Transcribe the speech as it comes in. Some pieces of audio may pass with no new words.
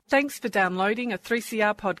Thanks for downloading a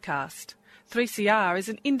 3CR podcast. 3CR is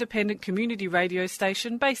an independent community radio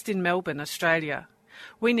station based in Melbourne, Australia.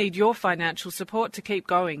 We need your financial support to keep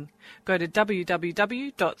going. Go to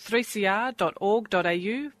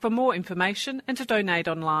www.3cr.org.au for more information and to donate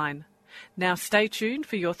online. Now stay tuned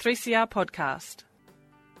for your 3CR podcast.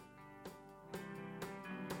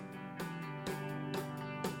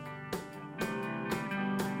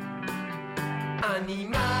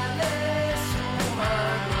 Animales humanos,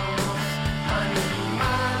 animales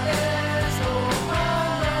humanos,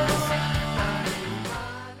 animales.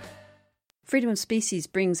 Freedom of Species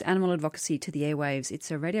brings animal advocacy to the airwaves.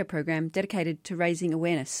 It's a radio program dedicated to raising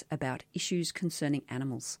awareness about issues concerning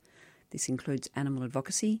animals. This includes animal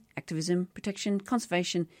advocacy, activism, protection,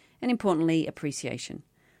 conservation, and importantly, appreciation.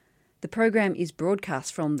 The program is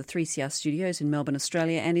broadcast from the 3CR studios in Melbourne,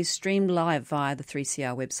 Australia, and is streamed live via the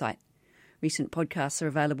 3CR website. Recent podcasts are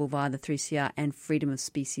available via the 3CR and Freedom of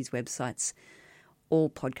Species websites. All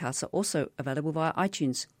podcasts are also available via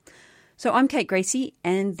iTunes. So I'm Kate Gracie,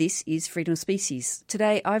 and this is Freedom of Species.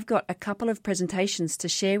 Today I've got a couple of presentations to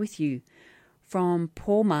share with you from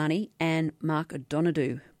Paul Mahony and Mark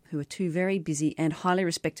O'Donoghue, who are two very busy and highly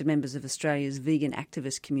respected members of Australia's vegan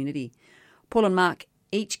activist community. Paul and Mark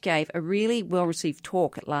each gave a really well-received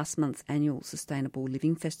talk at last month's annual Sustainable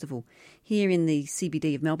Living Festival here in the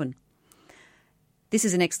CBD of Melbourne. This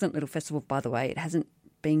is an excellent little festival, by the way. It hasn't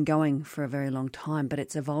been going for a very long time, but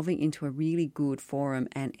it's evolving into a really good forum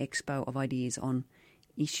and expo of ideas on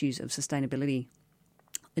issues of sustainability.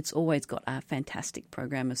 It's always got a fantastic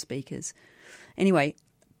program of speakers. Anyway,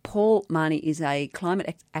 Paul Mahony is a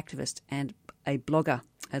climate activist and a blogger,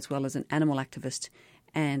 as well as an animal activist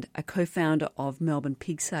and a co-founder of Melbourne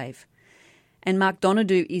Pig Save. And Mark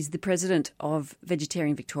O'Donoghue is the president of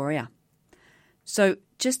Vegetarian Victoria. So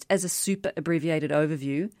just as a super abbreviated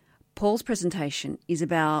overview, Paul's presentation is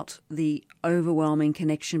about the overwhelming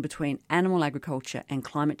connection between animal agriculture and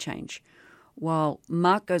climate change, while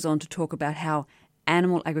Mark goes on to talk about how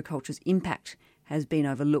animal agriculture's impact has been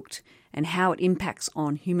overlooked and how it impacts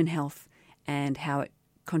on human health and how it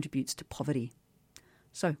contributes to poverty.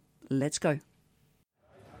 So, let's go.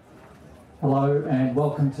 Hello and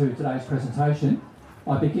welcome to today's presentation.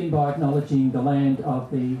 I begin by acknowledging the land of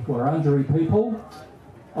the Wurundjeri people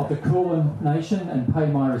of the Kulin Nation and pay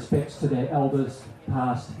my respects to their elders,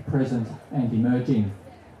 past, present and emerging.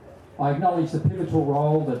 I acknowledge the pivotal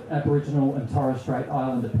role that Aboriginal and Torres Strait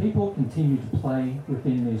Islander people continue to play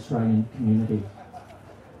within the Australian community.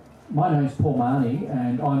 My name's Paul Mahony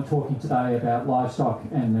and I'm talking today about livestock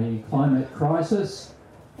and the climate crisis.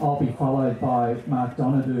 I'll be followed by Mark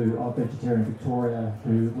O'Donoghue of Vegetarian Victoria,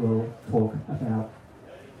 who will talk about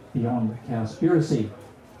Beyond Cowspiracy.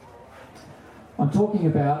 I'm talking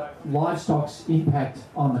about livestock's impact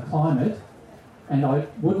on the climate, and I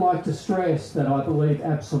would like to stress that I believe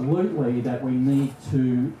absolutely that we need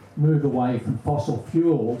to move away from fossil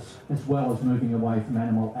fuels as well as moving away from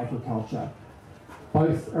animal agriculture.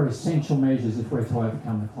 Both are essential measures if we're to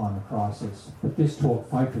overcome the climate crisis, but this talk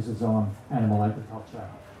focuses on animal agriculture.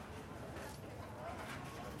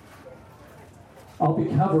 I'll be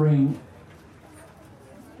covering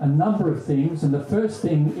a number of things, and the first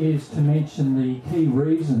thing is to mention the key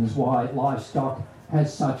reasons why livestock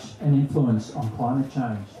has such an influence on climate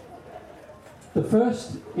change. The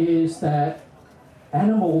first is that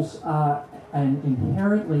animals are an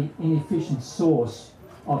inherently inefficient source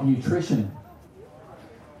of nutrition.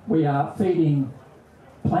 We are feeding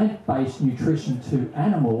plant-based nutrition to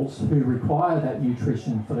animals who require that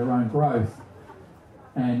nutrition for their own growth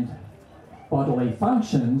and bodily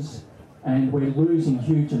functions, and we're losing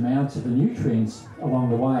huge amounts of the nutrients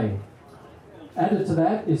along the way. Added to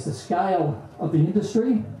that is the scale of the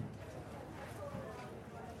industry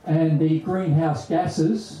and the greenhouse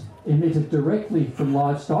gases emitted directly from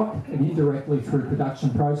livestock and indirectly through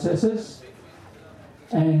production processes.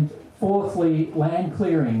 And fourthly, land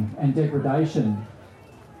clearing and degradation.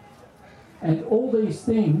 And all these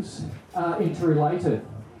things are interrelated.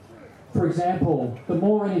 For example, the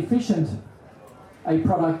more inefficient a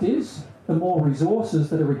product is, the more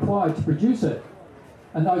resources that are required to produce it.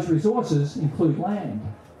 And those resources include land,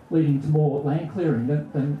 leading to more land clearing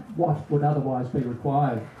than what would otherwise be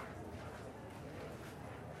required.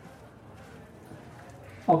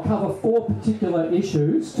 I'll cover four particular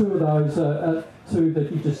issues. Two of those are two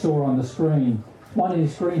that you just saw on the screen. One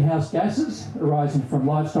is greenhouse gases arising from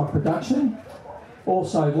livestock production,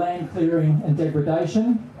 also land clearing and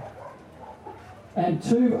degradation, and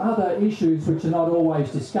two other issues which are not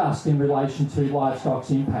always discussed in relation to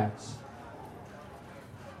livestock's impacts.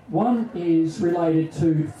 One is related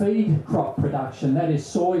to feed crop production, that is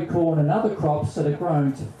soy, corn and other crops that are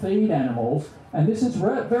grown to feed animals, and this is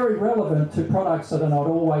very relevant to products that are not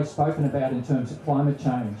always spoken about in terms of climate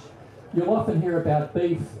change. You'll often hear about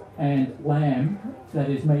beef and lamb, that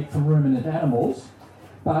is meat from ruminant animals,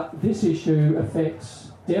 but this issue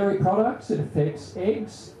affects dairy products, it affects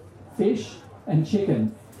eggs, fish and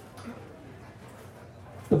chicken.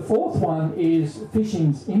 The fourth one is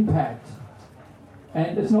fishing's impact.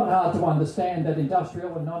 And it's not hard to understand that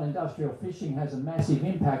industrial and non-industrial fishing has a massive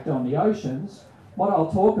impact on the oceans. What I'll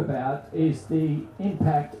talk about is the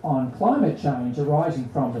impact on climate change arising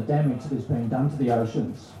from the damage that is being done to the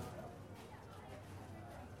oceans.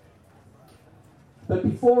 But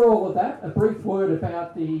before all of that, a brief word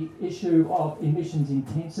about the issue of emissions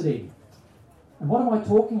intensity. And what am I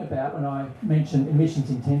talking about when I mention emissions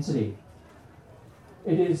intensity?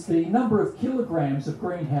 It is the number of kilograms of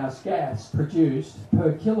greenhouse gas produced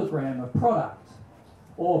per kilogram of product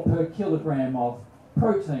or per kilogram of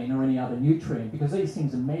protein or any other nutrient, because these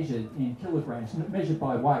things are measured in kilograms, measured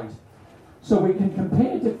by weight. So we can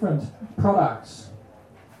compare different products.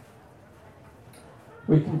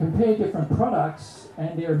 We can compare different products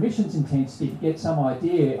and their emissions intensity to get some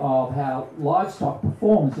idea of how livestock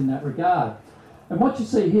performs in that regard. And what you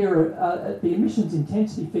see here are the emissions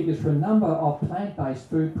intensity figures for a number of plant-based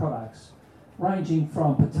food products, ranging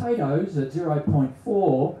from potatoes at 0.4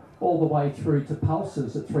 all the way through to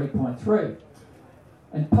pulses at 3.3.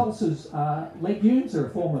 And pulses are legumes, they're a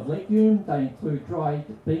form of legume. They include dried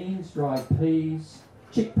beans, dried peas,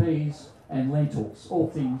 chickpeas and lentils, all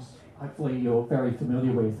things hopefully you're very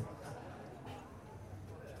familiar with.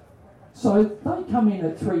 So they come in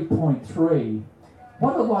at 3.3.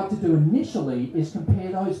 What I'd like to do initially is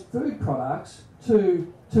compare those food products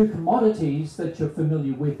to two commodities that you're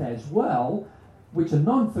familiar with as well, which are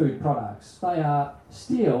non-food products. They are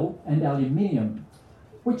steel and aluminium,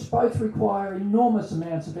 which both require enormous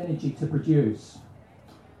amounts of energy to produce.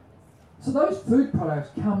 So those food products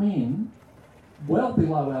come in well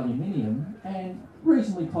below aluminium and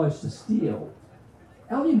reasonably close to steel.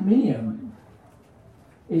 Aluminium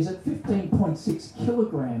is at 15.6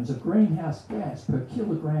 kilograms of greenhouse gas per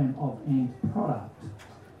kilogram of end product.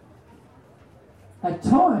 At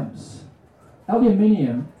times,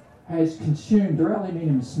 aluminium has consumed, or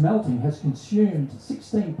aluminium smelting has consumed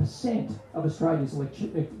 16% of Australia's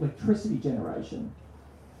electricity generation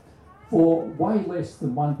for way less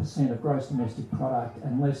than 1% of gross domestic product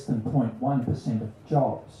and less than 0.1% of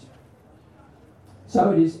jobs.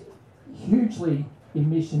 So it is hugely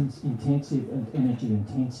emissions intensive and energy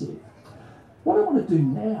intensive. What I want to do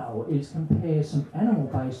now is compare some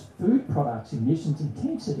animal-based food products emissions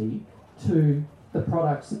intensity to the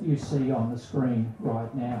products that you see on the screen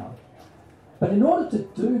right now. But in order to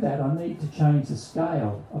do that, I need to change the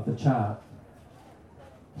scale of the chart.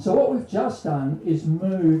 So what we've just done is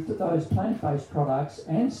moved those plant-based products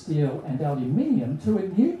and steel and aluminium to a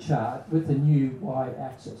new chart with a new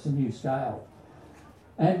y-axis, a new scale.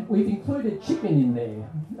 And we've included chicken in there,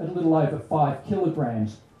 at a little over 5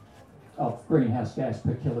 kilograms of greenhouse gas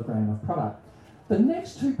per kilogram of product. The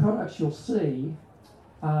next two products you'll see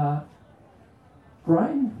are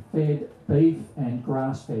grain-fed beef and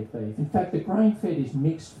grass-fed beef. In fact, the grain-fed is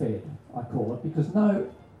mixed-fed, I call it, because no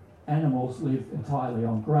animals live entirely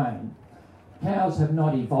on grain. Cows have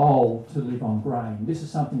not evolved to live on grain. This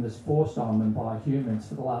is something that's forced on them by humans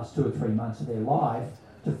for the last 2 or 3 months of their life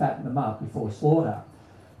to fatten them up before slaughter.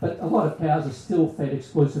 But a lot of cows are still fed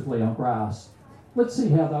exclusively on grass. Let's see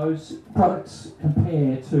how those products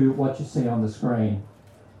compare to what you see on the screen.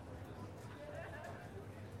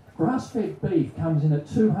 Grass-fed beef comes in at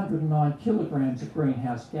 209 kilograms of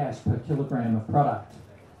greenhouse gas per kilogram of product.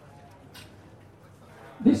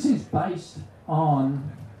 This is based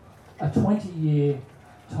on a 20-year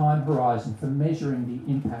time horizon for measuring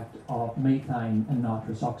the impact of methane and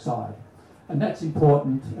nitrous oxide. And that's an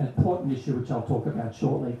important issue which I'll talk about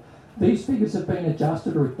shortly. These figures have been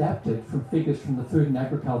adjusted or adapted from figures from the Food and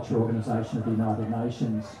Agriculture Organization of the United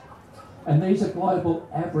Nations. And these are global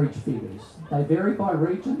average figures. They vary by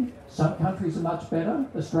region. Some countries are much better.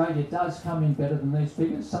 Australia does come in better than these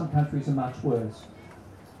figures. Some countries are much worse.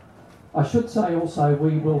 I should say also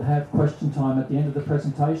we will have question time at the end of the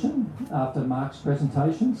presentation, after Mark's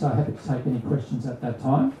presentation, so happy to take any questions at that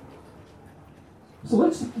time. So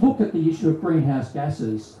let's look at the issue of greenhouse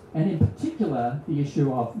gases, and in particular the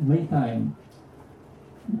issue of methane.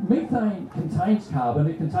 Methane contains carbon.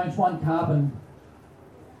 It contains one carbon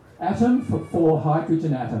atom for 4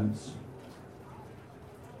 hydrogen atoms.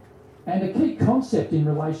 And a key concept in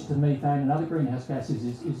relation to methane and other greenhouse gases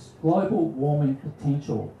is global warming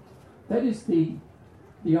potential. That is the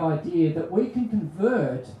the idea that we can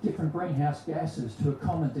convert different greenhouse gases to a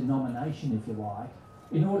common denomination, if you like,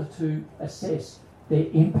 in order to assess their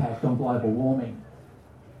impact on global warming.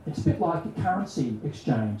 It's a bit like a currency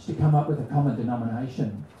exchange to come up with a common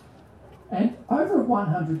denomination. And over a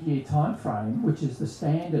 100-year time frame, which is the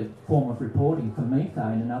standard form of reporting for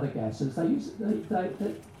methane and other gases, they use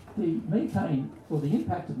the methane, or the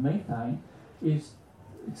impact of methane, it's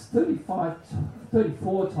 34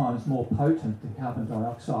 times more potent than carbon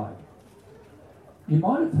dioxide. You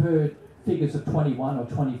might have heard figures of 21 or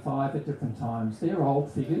 25 at different times. They're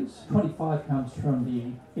old figures. 25 comes from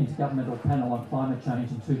the Intergovernmental Panel on Climate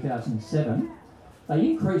Change in 2007. They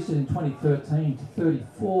increased it in 2013 to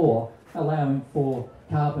 34, allowing for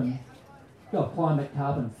climate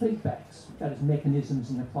carbon feedbacks, that is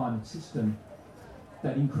mechanisms in the climate system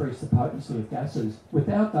that increase the potency of gases.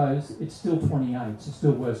 Without those, it's still 28, so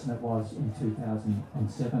still worse than it was in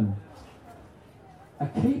 2007. A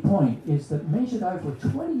key point is that measured over a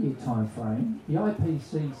 20-year time frame, the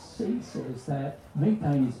IPCC says that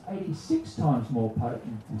methane is 86 times more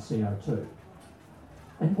potent than CO2.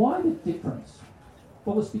 And why the difference?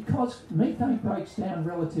 Well, it's because methane breaks down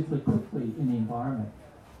relatively quickly in the environment.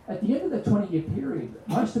 At the end of the 20-year period,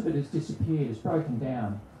 most of it has disappeared, it's broken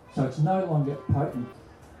down, so it's no longer potent.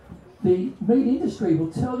 The meat industry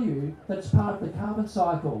will tell you that it's part of the carbon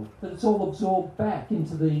cycle, that it's all absorbed back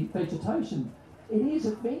into the vegetation. It is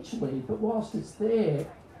eventually, but whilst it's there,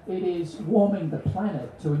 it is warming the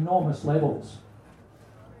planet to enormous levels.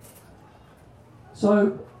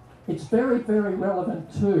 So it's very, very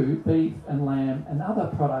relevant to beef and lamb and other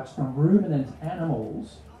products from ruminant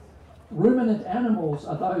animals. Ruminant animals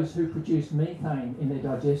are those who produce methane in their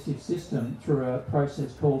digestive system through a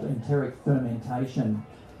process called enteric fermentation.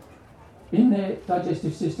 In their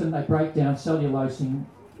digestive system, they break down cellulose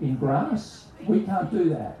in grass. We can't do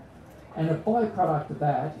that. And a byproduct of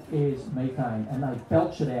that is methane, and they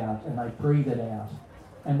belch it out and they breathe it out.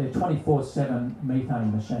 And they're 24/7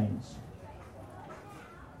 methane machines.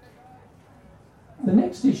 The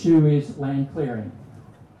next issue is land clearing.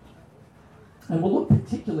 And we'll look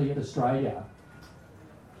particularly at Australia.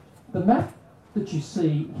 The map that you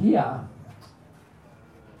see here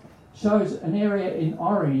shows an area in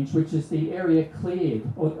orange, which is the area cleared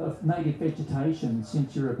of native vegetation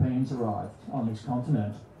since Europeans arrived on this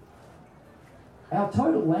continent. Our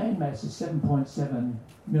total land mass is 7.7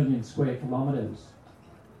 million square kilometres.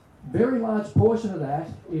 Very large portion of that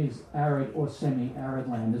is arid or semi-arid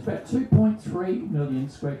land. There's about 2.3 million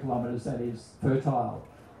square kilometres that is fertile.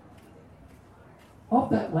 Of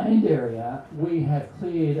that land area, we have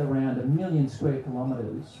cleared around 1 million square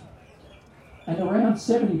kilometres. And around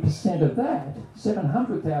 70% of that,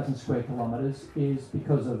 700,000 square kilometres, is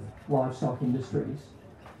because of livestock industries.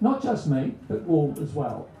 Not just meat, but wool as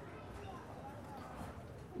well.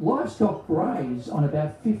 Livestock graze on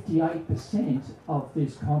about 58% of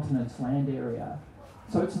this continent's land area.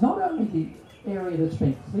 So it's not only the area that's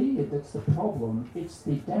been cleared that's the problem, it's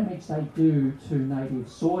the damage they do to native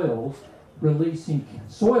soils, releasing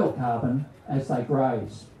soil carbon as they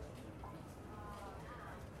graze.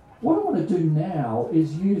 What I want to do now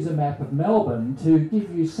is use a map of Melbourne to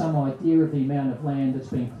give you some idea of the amount of land that's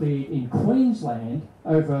been cleared in Queensland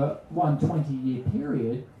over one 20-year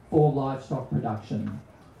period for livestock production.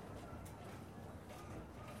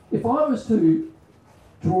 If I was to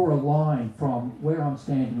draw a line from where I'm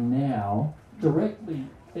standing now, directly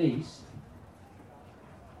east,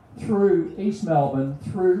 through East Melbourne,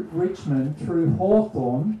 through Richmond, through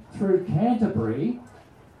Hawthorn, through Canterbury,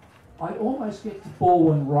 I'd almost get to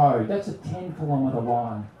Balwyn Road. That's a 10-kilometre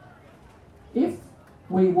line. If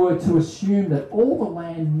we were to assume that all the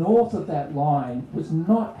land north of that line was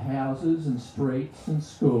not houses and streets and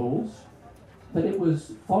schools, that it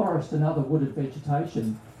was forest and other wooded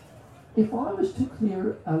vegetation, if I was to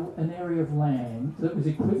clear an area of land that was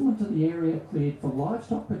equivalent to the area cleared for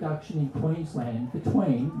livestock production in Queensland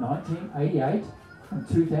between 1988 and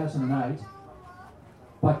 2008,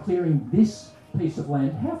 by clearing this piece of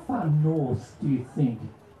land, how far north do you think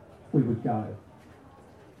we would go?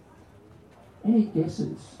 Any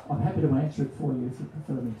guesses? I'm happy to answer it for you if you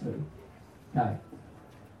prefer me to. Okay.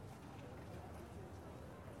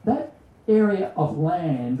 That area of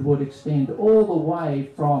land would extend all the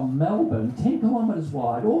way from Melbourne, 10 kilometres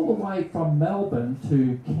wide, all the way from Melbourne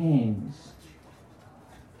to Cairns.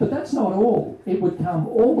 But that's not all. It would come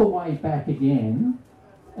all the way back again,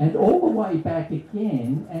 and all the way back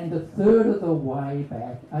again, and a third of the way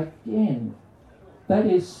back again. That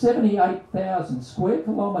is 78,000 square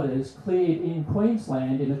kilometres cleared in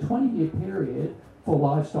Queensland in a 20-year period for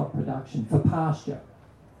livestock production, for pasture.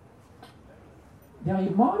 Now,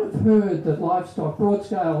 you might have heard that livestock,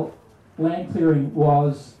 broad-scale land clearing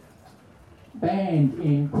was banned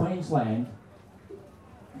in Queensland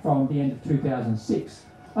from the end of 2006.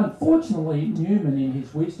 Unfortunately, Newman, in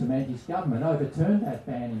his wisdom and his government, overturned that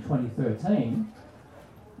ban in 2013.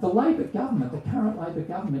 The Labor government, the current Labor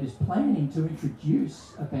government, is planning to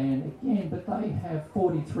introduce a ban again, but they have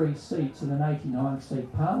 43 seats in an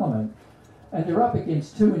 89-seat parliament, and they're up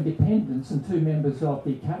against 2 independents and 2 members of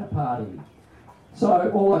the Katter Party.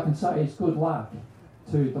 So all I can say is good luck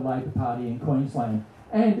to the Labor Party in Queensland.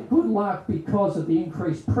 And good luck because of the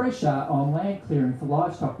increased pressure on land clearing for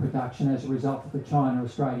livestock production as a result of the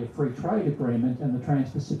China-Australia Free Trade Agreement and the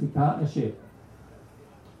Trans-Pacific Partnership.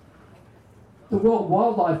 The World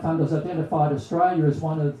Wildlife Fund has identified Australia as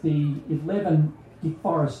one of the 11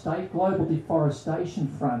 global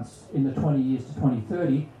deforestation fronts in the 20 years to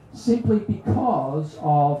 2030, simply because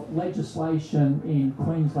of legislation in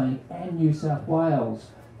Queensland and New South Wales,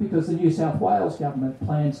 because the New South Wales government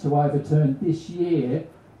plans to overturn this year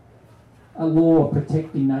a law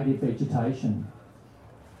protecting native vegetation.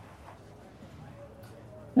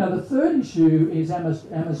 Now, the third issue is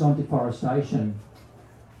Amazon deforestation.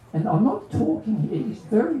 And I'm not talking, it is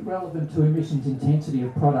very relevant to emissions intensity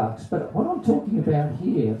of products, but what I'm talking about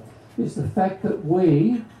here is the fact that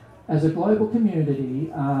we, as a global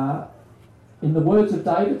community, are, in the words of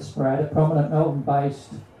David Spratt, a prominent Melbourne-based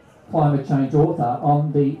climate change author,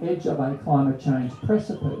 on the edge of a climate change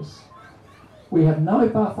precipice. We have no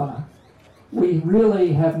buffer. We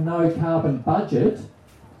really have no carbon budget.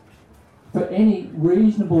 For any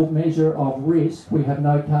reasonable measure of risk, we have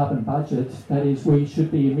no carbon budget. That is, we should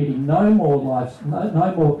be emitting no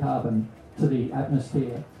more carbon to the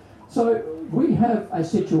atmosphere. So we have a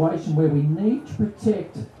situation where we need to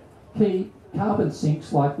protect key carbon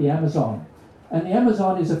sinks like the Amazon. And the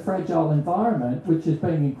Amazon is a fragile environment which is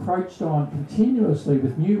being encroached on continuously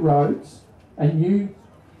with new roads and new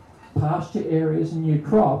pasture areas and new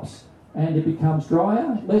crops, and it becomes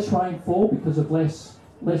drier, less rainfall because of less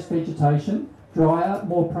vegetation, drier,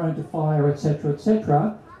 more prone to fire, etc.,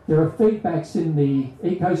 etc. There are feedbacks in the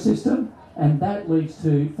ecosystem, and that leads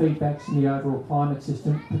to feedbacks in the overall climate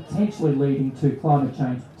system, potentially leading to climate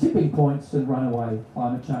change tipping points and runaway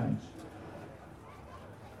climate change.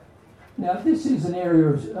 Now, this is an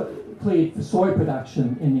area cleared for soy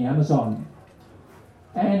production in the Amazon.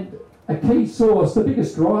 And a key source, the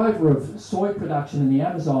biggest driver of soy production in the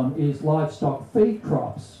Amazon is livestock feed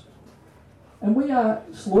crops. And we are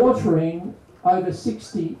slaughtering over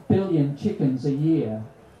 60 billion chickens a year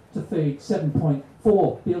to feed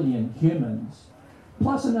 7.4 billion humans,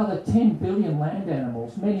 plus another 10 billion land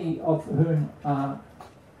animals, many of whom are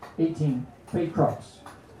eating feed crops.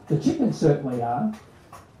 The chickens certainly are.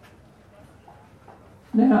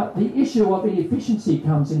 Now, the issue of inefficiency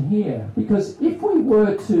comes in here, because if we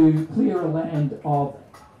were to clear a land of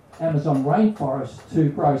Amazon rainforest to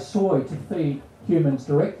grow soy to feed humans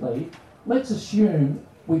directly, let's assume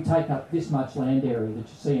we take up this much land area that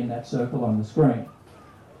you see in that circle on the screen.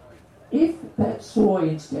 If that soy,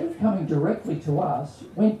 instead of coming directly to us,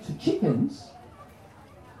 went to chickens,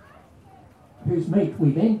 whose meat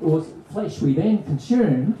we then, or flesh we then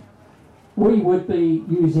consumed, we would be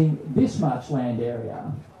using this much land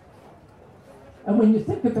area. And when you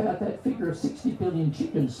think about that figure of 60 billion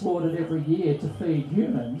chickens slaughtered every year to feed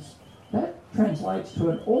humans, that translates to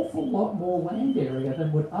an awful lot more land area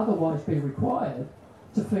than would otherwise be required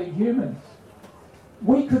to feed humans.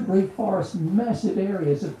 We could reforest massive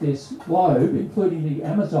areas of this globe, including the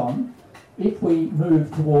Amazon, if we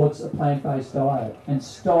moved towards a plant-based diet and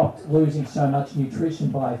stopped losing so much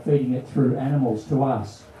nutrition by feeding it through animals to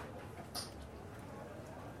us.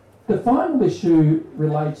 The final issue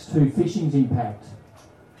relates to fishing's impact.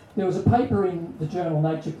 There was a paper in the journal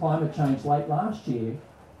Nature Climate Change late last year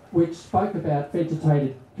which spoke about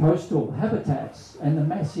vegetated coastal habitats and the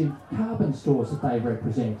massive carbon stores that they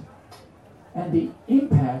represent, and the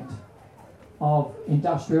impact of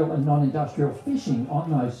industrial and non-industrial fishing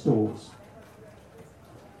on those stores.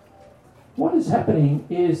 What is happening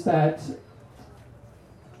is that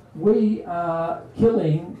we are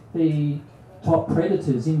killing the top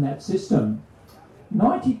predators in that system.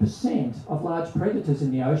 90% of large predators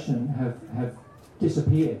in the ocean have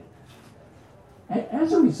disappeared. And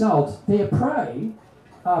as a result, their prey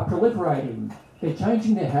are proliferating. They're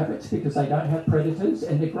changing their habits because they don't have predators,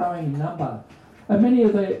 and they're growing in number. And many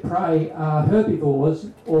of their prey are herbivores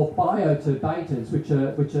or bioturbators, which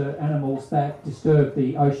are animals that disturb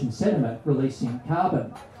the ocean sediment, releasing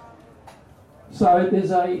carbon. So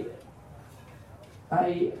there's a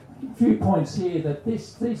few points here that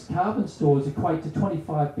these carbon stores equate to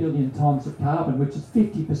 25 billion tonnes of carbon, which is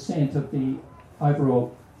 50% of the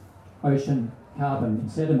overall ocean carbon in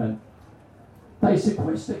sediment, they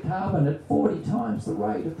sequester carbon at 40 times the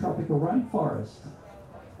rate of tropical rainforest.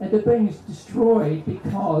 And they're being destroyed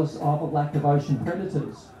because of a lack of ocean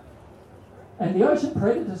predators. And the ocean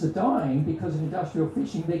predators are dying because of industrial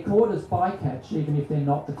fishing. They're caught as bycatch even if they're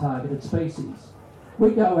not the targeted species.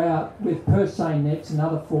 We go out with purse seine nets and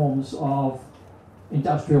other forms of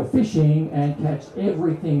industrial fishing and catch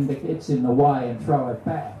everything that gets in the way and throw it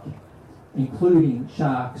back, including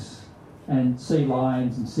sharks and sea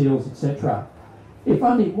lions and seals, etc. If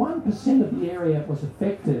only 1% of the area was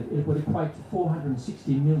affected, it would equate to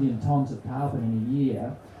 460 million tonnes of carbon in a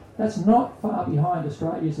year. That's not far behind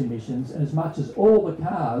Australia's emissions, and as much as all the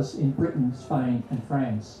cars in Britain, Spain and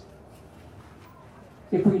France.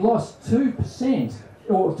 If we lost 2%,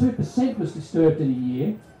 or 2% was disturbed in a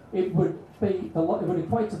year, it would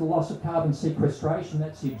equate to the loss of carbon sequestration,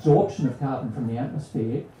 that's the absorption of carbon from the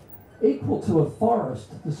atmosphere, equal to a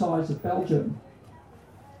forest the size of Belgium.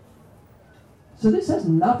 So this has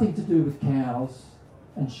nothing to do with cows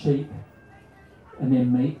and sheep and their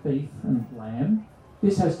meat, beef and lamb.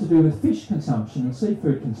 This has to do with fish consumption and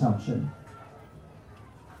seafood consumption.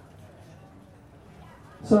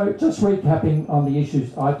 So just recapping on the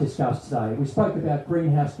issues I've discussed today. We spoke about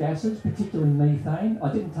greenhouse gases, particularly methane.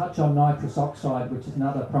 I didn't touch on nitrous oxide, which is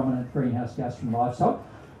another prominent greenhouse gas from livestock,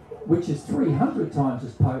 which is 300 times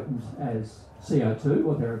as potent as CO2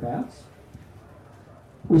 or thereabouts.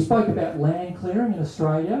 We spoke about land clearing in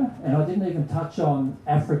Australia, and I didn't even touch on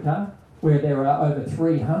Africa, where there are over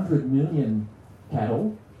 300 million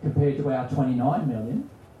cattle compared to our 29 million.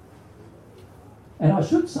 And I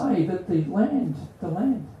should say that the land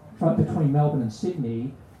front between Melbourne and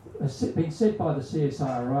Sydney has been said by the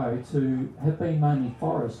CSIRO to have been mainly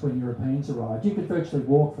forest when Europeans arrived. You could virtually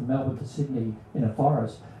walk from Melbourne to Sydney in a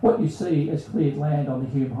forest. What you see as cleared land on the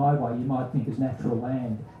Hume Highway you might think is natural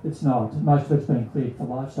land. It's not. Most of it's been cleared for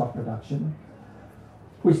livestock production.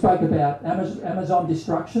 We spoke about Amazon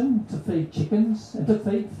destruction to feed chickens and to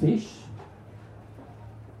feed fish,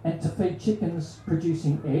 and to feed chickens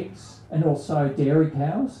producing eggs, and also dairy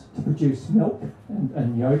cows to produce milk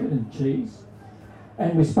and yogurt and cheese.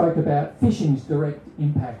 And we spoke about fishing's direct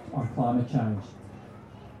impact on climate change.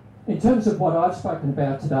 In terms of what I've spoken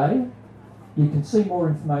about today, you can see more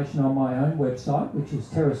information on my own website, which is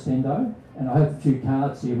Terrastendo, and I have a few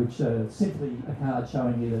cards here which are simply a card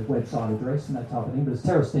showing you the website address and that type of thing, but it's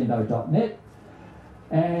terrastendo.net.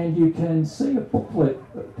 And you can see a booklet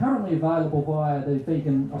currently available via the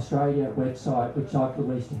Vegan Australia website, which I've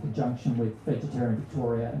released in conjunction with Vegetarian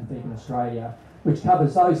Victoria and Vegan Australia, which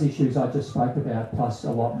covers those issues I just spoke about, plus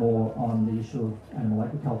a lot more on the issue of animal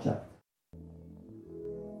agriculture.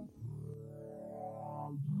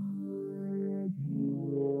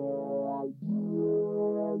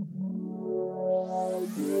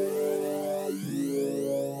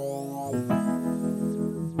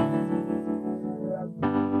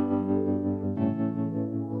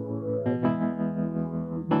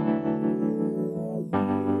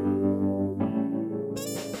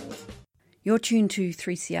 You're tuned to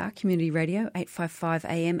 3CR Community Radio, 855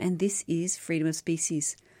 AM, and this is Freedom of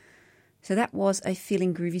Species. So that was a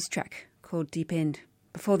Feeling Groovies track called Deep End.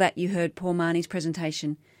 Before that, you heard Paul Marnie's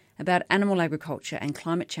presentation about animal agriculture and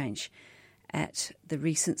climate change at the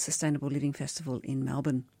recent Sustainable Living Festival in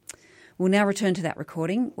Melbourne. We'll now return to that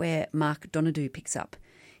recording where Mark Donadue picks up.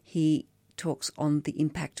 He talks on the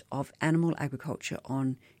impact of animal agriculture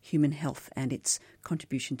on human health and its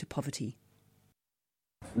contribution to poverty.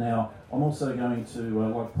 Now, I'm also going to,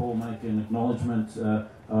 like Paul, make an acknowledgement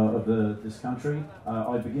of this country.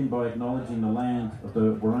 I begin by acknowledging the land of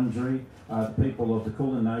the Wurundjeri, the people of the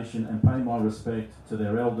Kulin Nation, and pay my respect to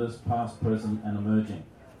their elders, past, present and emerging.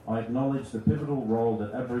 I acknowledge the pivotal role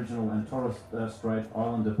that Aboriginal and Torres Strait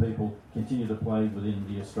Islander people continue to play within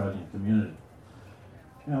the Australian community.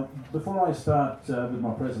 Now, before I start with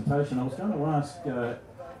my presentation, I was going to ask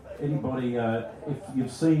anybody if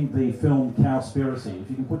you've seen the film Cowspiracy. If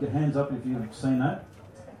you can put your hands up if you've seen that.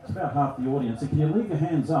 It's about half the audience. If you leave your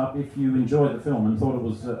hands up if you enjoyed the film and thought it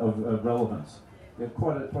was of relevance. We have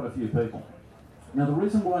quite a few people. Now, the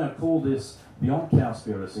reason why I call this Beyond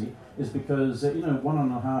Cowspiracy is because,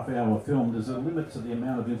 1.5 hour film, there's a limit to the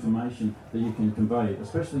amount of information that you can convey,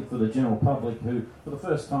 especially for the general public who, for the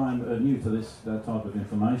first time, are new to this type of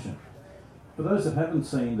information. For those that haven't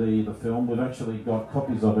seen the film, we've actually got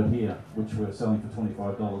copies of it here, which we're selling for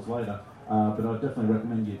 $25 later, but I definitely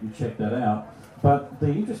recommend you check that out. But the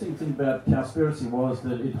interesting thing about Cowspiracy was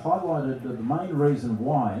that it highlighted the main reason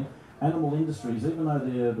why animal industries, even though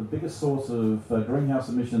they're the biggest source of greenhouse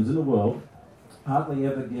emissions in the world, hardly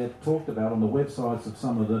ever get talked about on the websites of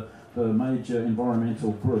some of the the major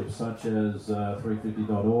environmental groups such as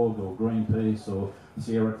 350.org or Greenpeace or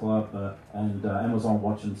Sierra Club and Amazon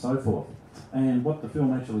Watch and so forth. And what the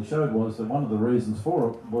film actually showed was that one of the reasons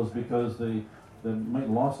for it was because the meat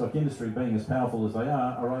and livestock industry, being as powerful as they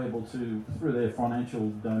are able to, through their financial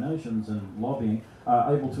donations and lobbying,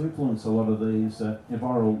 are able to influence a lot of these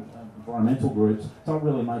environmental groups to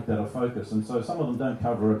really make that a focus. And so some of them don't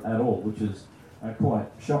cover it at all, which is quite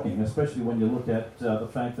shocking, especially when you look at the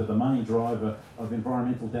fact that the main driver of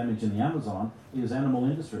environmental damage in the Amazon is animal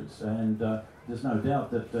industries. And there's no doubt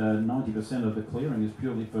that 90% of the clearing is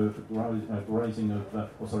purely for growing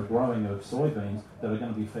of soybeans that are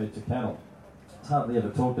going to be fed to cattle. It's hardly ever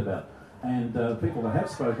talked about. And people that have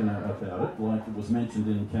spoken about it, like it was mentioned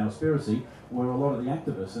in Cowspiracy, were a lot of the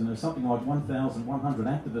activists. And there's something like 1,100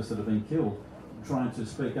 activists that have been killed trying to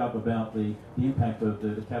speak up about the impact of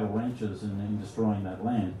the cattle ranchers in destroying that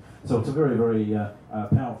land. So it's a very, very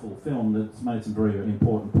powerful film that's made some very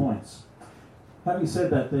important points. Having said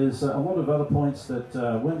that, there's a lot of other points that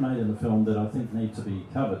weren't made in the film that I think need to be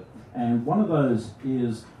covered. And one of those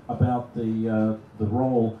is about the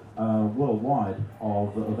role worldwide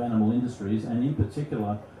of animal industries, and in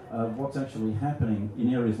particular what's actually happening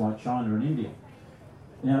in areas like China and India.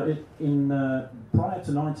 Now, prior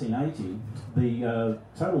to 1980, the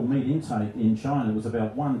total meat intake in China was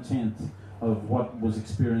about 1/10 of what was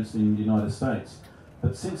experienced in the United States.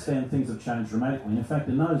 But since then, things have changed dramatically. In fact,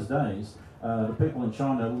 in those days, the people in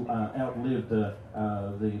China outlived the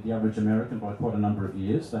average American by quite a number of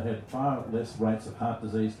years. They had far less rates of heart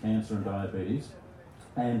disease, cancer and diabetes.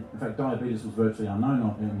 And in fact, diabetes was virtually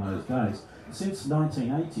unknown in those days. Since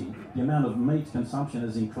 1980, the amount of meat consumption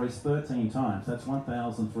has increased 13 times. That's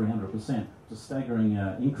 1,300%. It's a staggering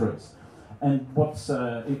increase. And what's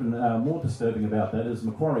even more disturbing about that is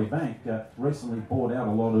Macquarie Bank recently bought out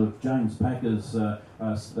a lot of James Packer's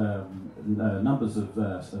numbers of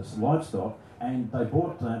livestock, and they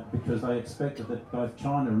bought that because they expected that both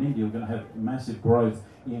China and India were going to have massive growth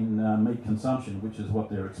in meat consumption, which is what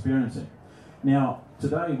they're experiencing. Now,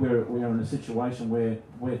 today we're in a situation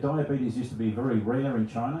where diabetes used to be very rare in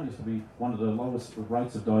China, used to be one of the lowest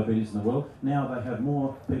rates of diabetes in the world. Now they have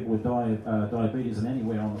more people with diabetes than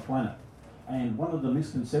anywhere on the planet. And one of the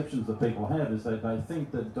misconceptions that people have is that they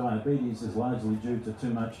think that diabetes is largely due to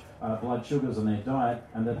too much blood sugars in their diet,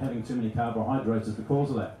 and that having too many carbohydrates is the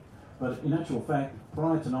cause of that. But in actual fact,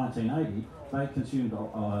 prior to 1980, they consumed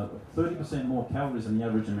 30% more calories than the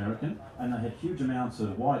average American, and they had huge amounts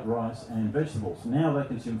of white rice and vegetables. Now they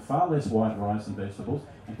consume far less white rice and vegetables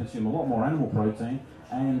and consume a lot more animal protein,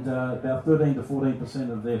 and about 13 to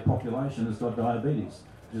 14% of their population has got diabetes,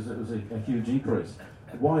 which is a huge increase.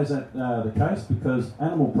 Why is that the case? Because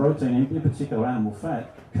animal protein, in particular animal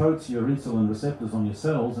fat, coats your insulin receptors on your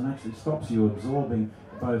cells and actually stops you absorbing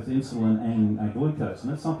both insulin and glucose,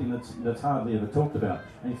 and that's something that's hardly ever talked about.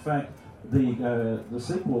 In fact, the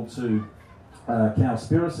sequel to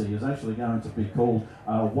Cowspiracy is actually going to be called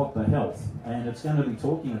What the Health, and it's going to be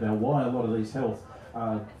talking about why a lot of these health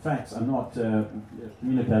facts are not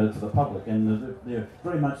communicated to the public, and they're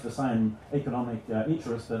very much the same economic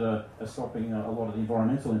interests that are stopping a lot of the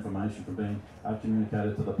environmental information from being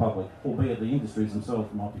communicated to the public, albeit the industries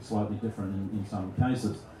themselves might be slightly different in some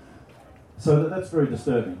cases. So that's very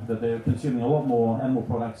disturbing, that they're consuming a lot more animal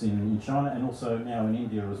products in China and also now in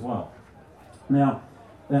India as well. Now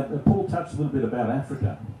Paul touched a little bit about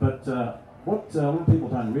Africa, but what a lot of people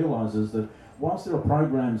don't realise is that whilst there are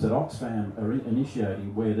programs that Oxfam are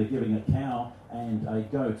initiating where they're giving a cow and a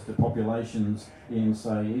goat to populations in,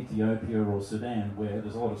 say, Ethiopia or Sudan, where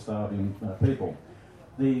there's a lot of starving people,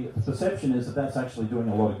 the perception is that that's actually doing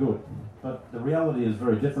a lot of good. But the reality is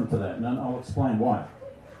very different to that, and I'll explain why.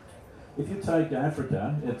 If you take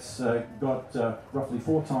Africa, it's got roughly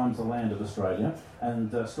 4 times the land of Australia,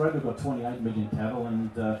 and Australia's got 28 million cattle,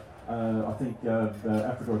 and I think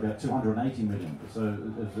Africa about 280 million, so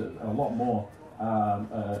there's a lot more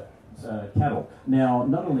cattle. Now,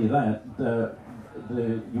 not only that,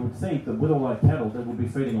 you would think that with all that cattle, they would be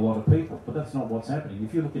feeding a lot of people, but that's not what's happening.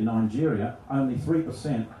 If you look in Nigeria, only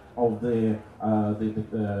 3% of their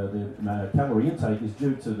calorie intake is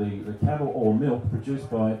due to the cattle or milk produced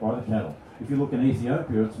by the cattle. If you look in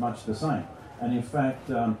Ethiopia, it's much the same. And in fact,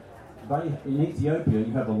 in Ethiopia,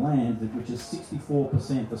 you have a land which is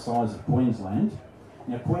 64% the size of Queensland.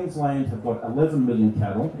 Now, Queensland have got 11 million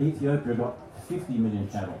cattle. Ethiopia got 50 million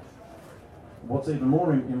cattle. What's even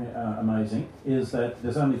more amazing is that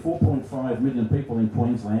there's only 4.5 million people in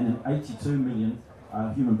Queensland and 82 million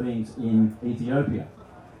human beings in Ethiopia.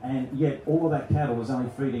 And yet all of that cattle is only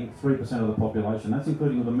feeding 3% of the population. That's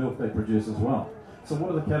including the milk they produce as well. So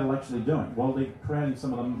what are the cattle actually doing? Well, they're creating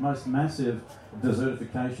some of the most massive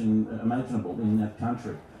desertification imaginable in that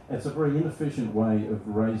country. It's a very inefficient way of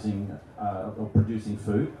raising, of producing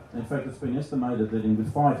food. In fact, it's been estimated that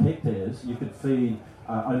with 5 hectares, you could feed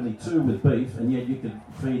only 2 with beef, and yet you could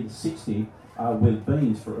feed 60 with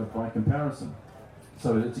beans by comparison.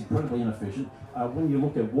 So it's incredibly inefficient. When you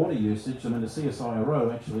look at water usage, I mean, the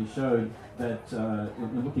CSIRO actually showed that,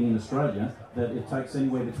 in looking in Australia, that it takes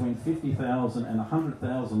anywhere between 50,000 and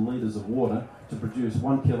 100,000 litres of water to produce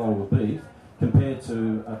 1 kilo of beef, compared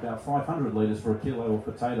to about 500 litres for a kilo of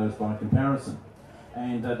potatoes by comparison.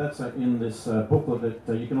 And that's in this booklet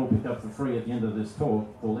that you can all pick up for free at the end of this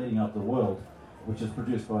talk, called Eating Up the World, which is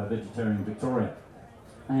produced by Vegetarian Victoria.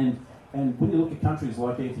 And when you look at countries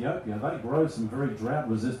like Ethiopia, they grow some very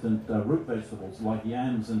drought-resistant root vegetables like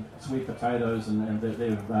yams and sweet potatoes and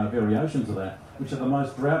their variations of that, which are the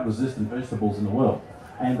most drought-resistant vegetables in the world.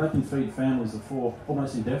 And they can feed families of 4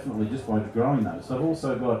 almost indefinitely just by growing those. They've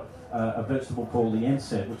also got a vegetable called the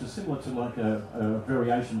enset, which is similar to like a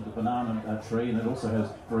variation of the banana tree, and it also has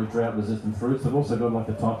very drought-resistant fruits. They've also got like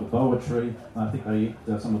a type of boa tree, and I think they eat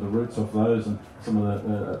some of the roots off those and some of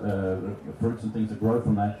the fruits and things that grow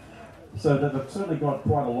from that. So they've certainly got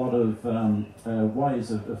quite a lot of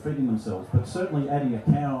ways of feeding themselves, but certainly adding a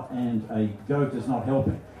cow and a goat is not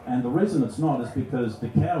helping. And the reason it's not is because the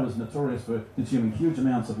cow is notorious for consuming huge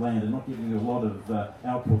amounts of land and not giving you a lot of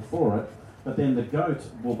output for it. But then the goat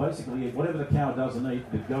will basically eat whatever the cow doesn't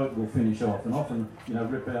eat, the goat will finish off, and often,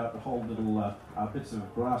 rip out the whole little bits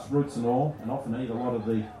of grass roots and all, and often eat a lot of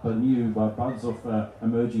the new buds of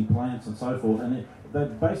emerging plants and so forth. And they're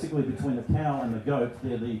basically, between the cow and the goat,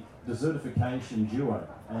 they're the desertification duo.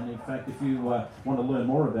 And in fact, if you want to learn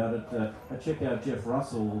more about it, check out Jeff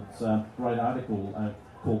Russell's great article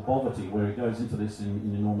called Poverty, where he goes into this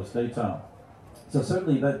in enormous detail. So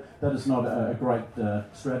certainly that is not a great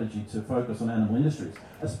strategy to focus on animal industries,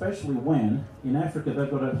 especially when in Africa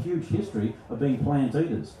they've got a huge history of being plant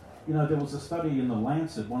eaters. There was a study in the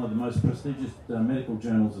Lancet, one of the most prestigious medical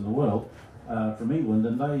journals in the world, from England,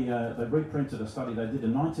 and they reprinted a study they did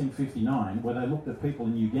in 1959 where they looked at people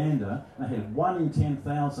in Uganda, and they had 1 in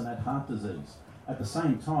 10,000 had heart disease. At the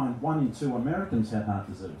same time, 1 in 2 Americans had heart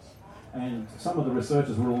disease. And some of the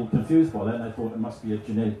researchers were all confused by that, and they thought it must be a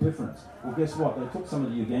genetic difference. Well, guess what? They took some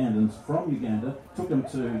of the Ugandans from Uganda, took them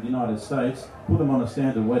to the United States, put them on a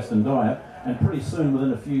standard Western diet, and pretty soon,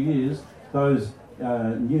 within a few years, those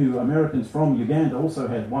new Americans from Uganda also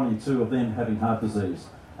had 1 in 2 of them having heart disease.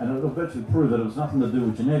 And it will virtually prove that it was nothing to do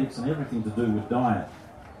with genetics and everything to do with diet.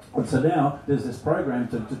 And so now there's this program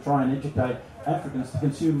to try and educate Africans to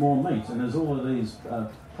consume more meat, and there's all of these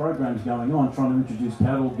programs going on trying to introduce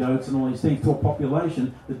cattle, goats and all these things to a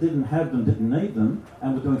population that didn't have them, didn't need them,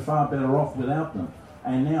 and were doing far better off without them.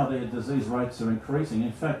 And now their disease rates are increasing.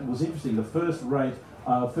 In fact, it was interesting, the first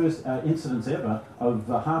incidence ever of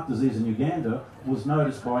heart disease in Uganda was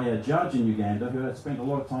noticed by a judge in Uganda who had spent a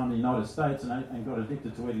lot of time in the United States and got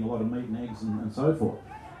addicted to eating a lot of meat and eggs and so forth.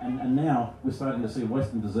 And now we're starting to see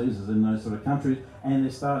Western diseases in those sort of countries, and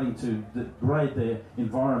they're starting to degrade their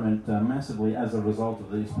environment massively as a result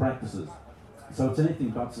of these practices. So it's anything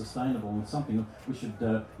but sustainable, and it's something we should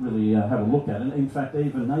really have a look at. And in fact,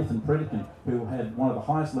 even Nathan Pritikin, who had one of the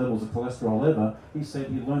highest levels of cholesterol ever, he said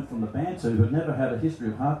he learned from the Bantu, who had never had a history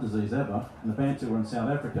of heart disease ever, and the Bantu were in South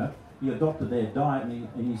Africa. He adopted their diet, and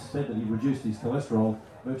he said that he reduced his cholesterol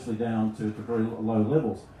virtually down to very low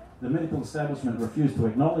levels. The medical establishment refused to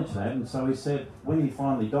acknowledge that, and so he said when he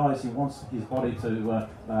finally dies, he wants his body for them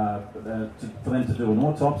to do an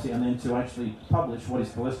autopsy and then to actually publish what his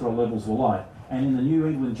cholesterol levels were like. And in the New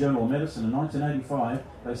England Journal of Medicine in 1985,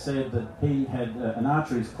 they said that he had an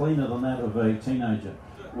arteries cleaner than that of a teenager,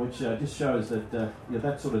 which just shows that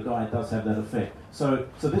that sort of diet does have that effect. So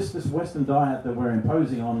this Western diet that we're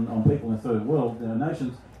imposing on people in the third world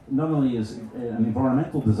nations not only is an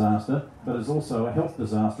environmental disaster, but is also a health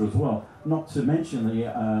disaster as well. Not to mention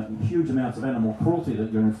the huge amounts of animal cruelty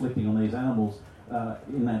that you're inflicting on these animals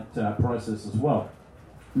in that process as well.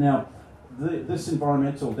 Now, this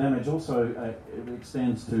environmental damage also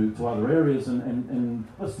extends to other areas, and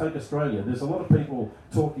let's take Australia. There's a lot of people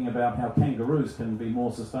talking about how kangaroos can be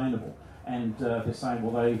more sustainable. And they're saying,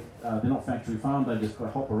 well, they're not factory farmed, they just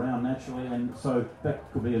hop around naturally, and so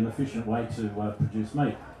that could be an efficient way to produce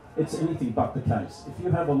meat. It's anything but the case. If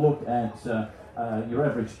you have a look at your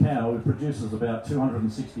average cow, it produces about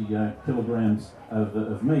 260 kilograms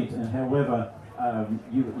of meat, and however,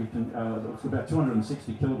 you can, it's about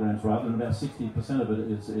 260 kilograms rather, and about 60% of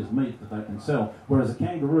it is meat that they can sell. Whereas a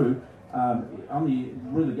kangaroo only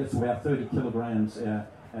really gets about 30 kilograms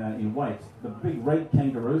in weight. The big red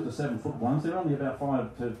kangaroos, the 7-foot ones, they're only about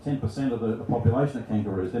 5 to 10% of the population of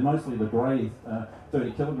kangaroos. They're mostly the grey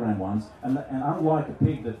 30 kilogram ones. And unlike a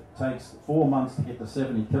pig that takes 4 months to get to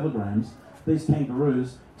 70 kilograms, these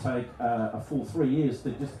kangaroos take a full 3 years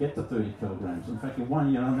to just get to 30 kilograms. In fact, in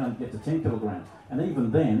 1 year, only get to 10 kilograms. And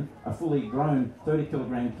even then, a fully grown 30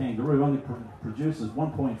 kilogram kangaroo only produces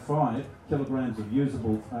 1.5 kilograms of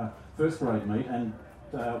usable first grade meat and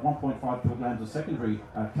 1.5 kilograms of secondary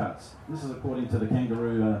cuts. This is according to the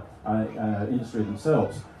kangaroo industry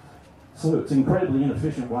themselves. So it's an incredibly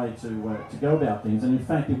inefficient way to go about things, and in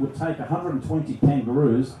fact it would take 120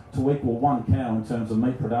 kangaroos to equal 1 cow in terms of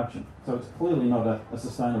meat production. So it's clearly not a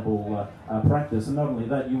sustainable practice, and not only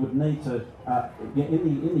that, you would need to,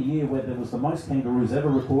 in the year where there was the most kangaroos ever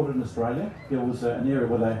recorded in Australia, there was an area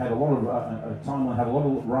where they had a lot of, a time when they had a lot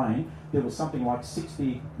of rain, there was something like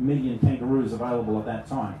 60 million kangaroos available at that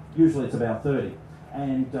time. Usually it's about 30.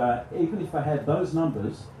 And even if they had those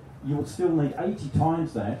numbers, you would still need 80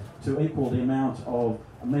 times that to equal the amount of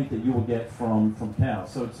meat that you will get from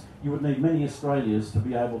cows. So you would need many Australias to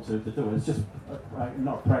be able to do it. It's just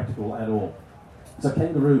not practical at all. So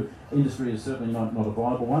kangaroo industry is certainly not a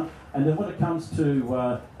viable one. And then when it comes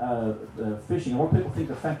to fishing, a lot of people think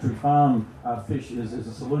the factory farm fish is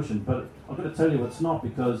a solution, but I've got to tell you it's not,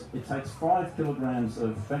 because it takes 5 kilograms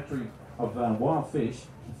of wild fish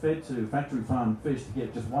fed to factory farm fish to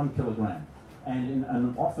get just 1 kilogram.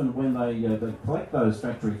 And often when they collect those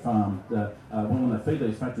factory farm, when they feed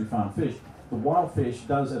these factory farm fish, the wild fish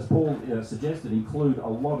does, as Paul suggested, include a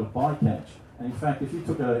lot of bycatch. And in fact, if you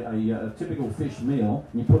took a typical fish meal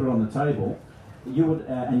and you put it on the table, you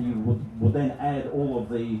would then add all of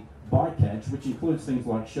the bycatch, which includes things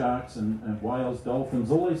like sharks and whales,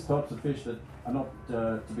 dolphins, all these types of fish that are not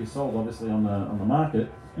to be sold obviously on the market.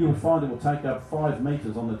 You would find it will take up 5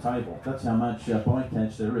 metres on the table. That's how much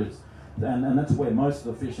bycatch there is. And that's where most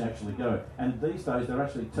of the fish actually go. And these days they're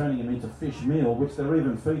actually turning them into fish meal, which they're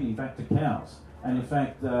even feeding back to cows. And in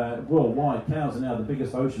fact, worldwide, cows are now the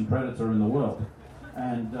biggest ocean predator in the world.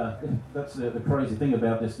 And that's the crazy thing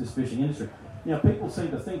about this fishing industry. Now, people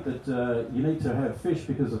seem to think that you need to have fish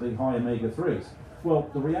because of the high omega-3s. Well,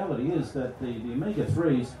 the reality is that the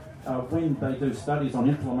omega-3s, when they do studies on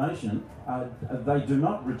inflammation, they do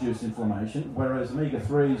not reduce inflammation, whereas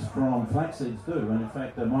omega-3s from flax seeds do. And in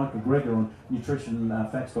fact, Michael Greger on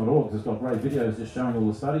nutritionfacts.org has got great videos just showing all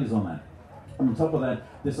the studies on that. And on top of that,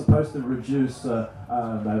 they're supposed to reduce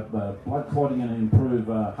blood clotting and improve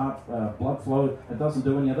heart blood flow. It doesn't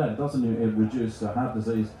do any of that. It doesn't reduce heart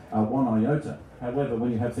disease 1 iota. However,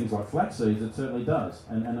 when you have things like flax seeds, it certainly does.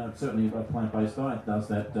 And certainly a plant-based diet does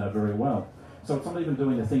that very well. So it's not even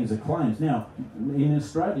doing the things it claims. Now, in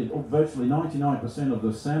Australia, virtually 99% of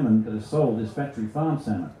the salmon that is sold is factory farm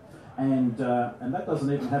salmon. And that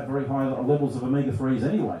doesn't even have very high levels of omega-3s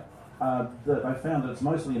anyway. They found that it's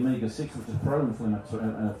mostly omega-6, which is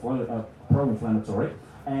pro-inflammatory.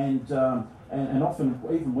 And often,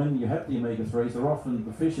 even when you have the omega-3s,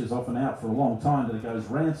 the fish is often out for a long time that it goes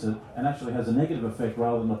rancid and actually has a negative effect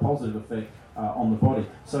rather than a positive effect on the body.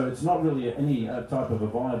 So it's not really any type of a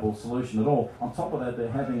viable solution at all. On top of that,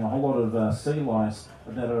 they're having a whole lot of sea lice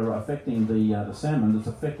that are affecting the salmon, that's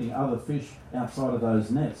affecting other fish outside of those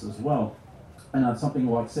nets as well. And something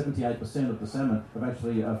like 78% of the salmon are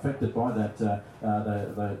actually affected by that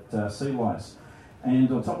sea lice.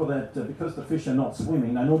 And on top of that, because the fish are not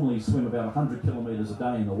swimming, they normally swim about 100 kilometres a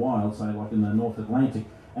day in the wild, say like in the North Atlantic.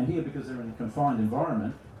 And here, because they're in a confined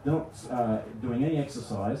environment, they're not doing any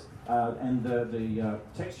exercise, and the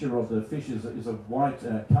texture of the fish is a white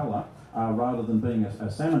colour rather than being a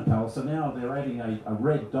salmon colour. So now they're adding a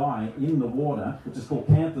red dye in the water, which is called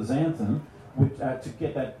canthaxanthin, to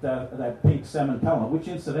get that pink salmon colour, which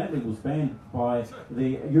incidentally was banned by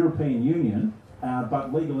the European Union,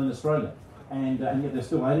 but legal in Australia. And yet they're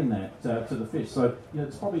still adding that to the fish. So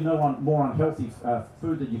there's probably no more unhealthy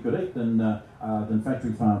food that you could eat than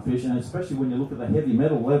factory farm fish. And especially when you look at the heavy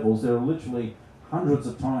metal levels, they're literally hundreds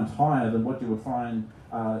of times higher than what you would find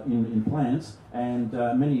in plants, and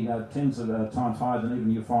many tens of times higher than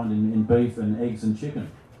even you find in beef and eggs and chicken.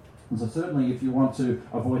 And so certainly, if you want to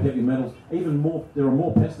avoid heavy metals, there are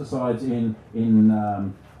more pesticides in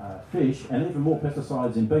fish, and even more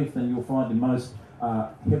pesticides in beef than you'll find in most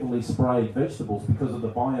heavily sprayed vegetables, because of the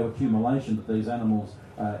bioaccumulation that these animals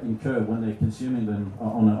incur when they're consuming them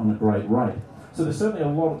on a great rate. So there's certainly a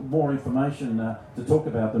lot more information to talk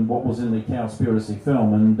about than what was in the Cowspiracy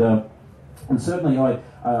film, and And certainly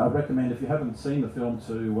I recommend, if you haven't seen the film,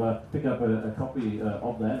 to pick up a copy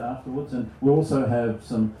of that afterwards. And we also have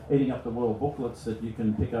some Eating Up the World booklets that you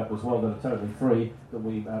can pick up as well that are totally free that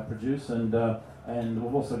we produce. And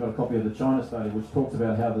we've also got a copy of the China study, which talks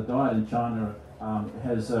about how the diet in China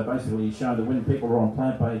has basically shown that when people are on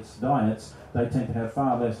plant-based diets, they tend to have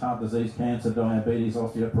far less heart disease, cancer, diabetes,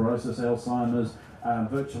 osteoporosis, Alzheimer's,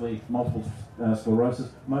 virtually multiple sclerosis,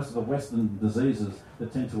 most of the Western diseases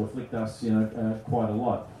that tend to afflict us, quite a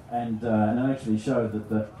lot. And it actually showed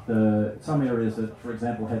that some areas that, for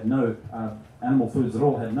example, had no animal foods at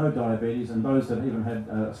all had no diabetes, and those that even had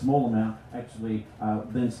a small amount actually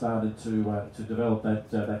then started to develop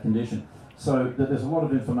that condition. So there's a lot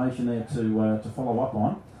of information there to follow up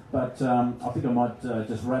on. But I think I might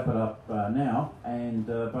just wrap it up now, and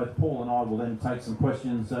both Paul and I will then take some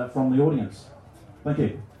questions from the audience. Thank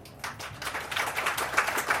you.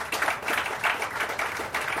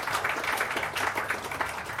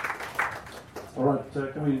 All right,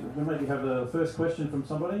 can we maybe have the first question from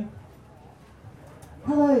somebody?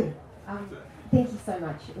 Hello. Thank you so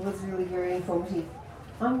much. It was really very informative.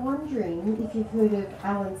 I'm wondering if you've heard of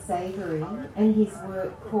Alan Savory and his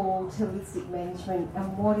work called Holistic Management,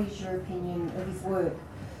 and what is your opinion of his work?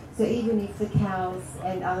 So even if the cows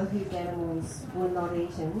and other hoofed animals were not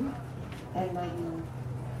eaten, and maybe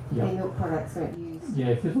their milk products weren't used. Yeah,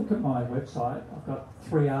 if you look at my website, I've got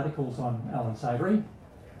 3 articles on Alan Savory.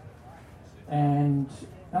 And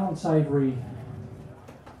Alan Savory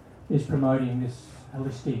is promoting this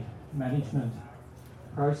holistic management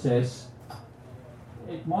process.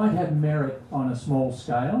 It might have merit on a small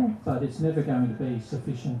scale, but it's never going to be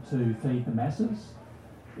sufficient to feed the masses.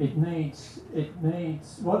 It needs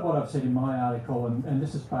what I've said in my article, and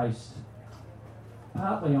this is based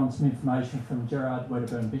partly on some information from Gerard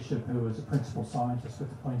Wedderburn-Bishop, who was a principal scientist with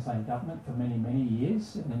the Queensland Government for many, many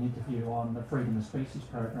years, in an interview on the Freedom of Species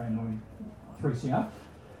program on 3CR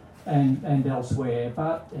and elsewhere.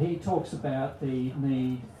 But he talks about the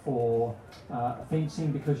need for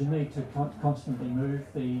fencing, because you need to constantly move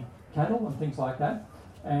the cattle and things like that.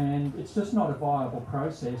 And it's just not a viable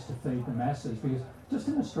process to feed the masses, because just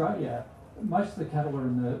in Australia, most of the cattle are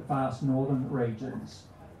in the vast northern regions,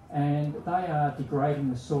 and they are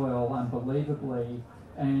degrading the soil unbelievably.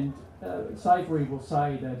 And Savory will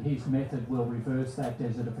say that his method will reverse that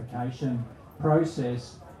desertification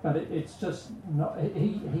process, but it's just not,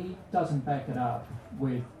 he doesn't back it up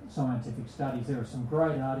with scientific studies. There are some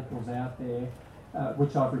great articles out there,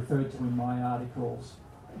 which I've referred to in my articles,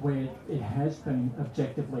 where it has been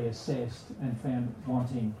objectively assessed and found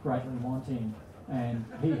greatly wanting. And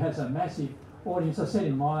he has a massive audience. I said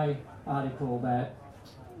in my article that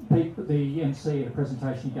the MC at a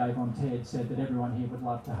presentation he gave on TED said that everyone here would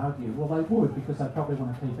love to hug you. Well, they would, because they probably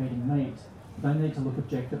want to keep eating meat. They need to look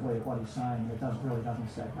objectively at what he's saying. It really doesn't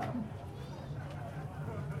stack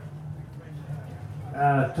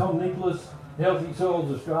up. Tom Nicholas, Healthy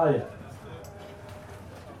Soils Australia.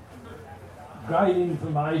 Great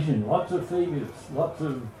information, lots of figures, lots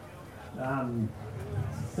of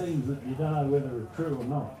things that you don't know whether are true or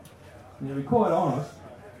not. Now, to be quite honest,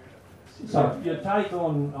 your take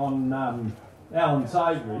on Alan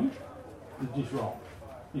Savory is just wrong.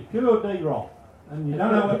 You're pure D wrong. And you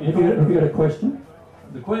don't know what you're talking about. Have you got a question?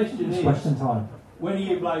 The question is, question time. when are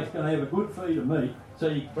you blokes going to have a good feed of meat so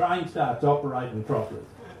your brain starts operating properly?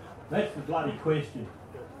 That's the bloody question.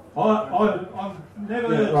 I've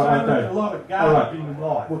never heard so much a lot of garbage in my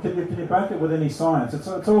life. Well, can you back it with any science? It's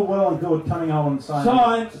all well and good coming on and saying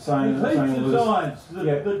Science, saying there's heaps all of this.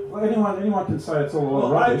 science. Well, anyone can say it's all a lot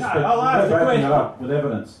of Well, rubbish, okay, but I'll ask they're the backing it question. up with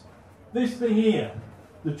evidence. This thing here,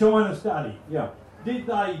 the China study, Yeah, did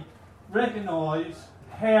they recognise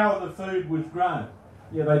how the food was grown?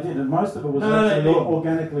 yeah, they did, and most of it was No, they actually didn't.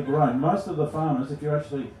 organically grown. Most of the farmers, if you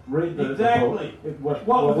actually read the Exactly. book,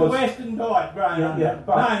 What was the Western diet grown under? yeah,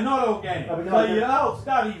 but- No, not organic. But we So don't your get- whole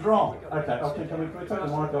study's wrong. Okay, can we take the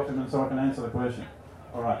mic off him and so I can answer the question?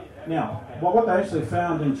 All right. Now, what they actually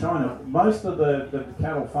found in China, most of the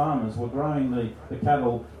cattle farmers were growing the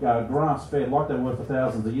cattle grass-fed like they were for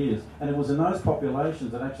thousands of years. And it was in those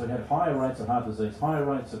populations that actually had higher rates of heart disease, higher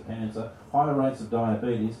rates of cancer, higher rates of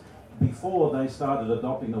diabetes, before they started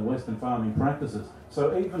adopting the Western farming practices. So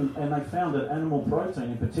and they found that animal protein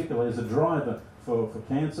in particular is a driver for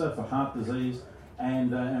cancer, for heart disease, and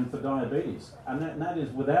for diabetes. And that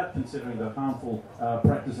is without considering the harmful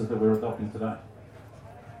practices that we're adopting today.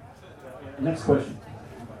 Next question.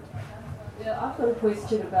 Yeah, I've got a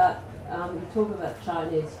question about, you talk about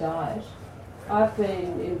Chinese diet. I've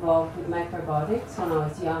been involved with macrobiotics when I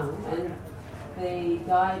was young, and the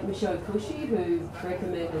guy, Michio Kushi, who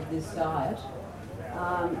recommended this diet,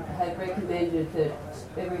 had recommended that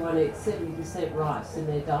everyone eat 70% rice in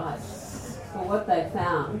their diet. Well, what they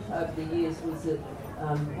found over the years was that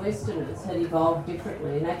Westerners had evolved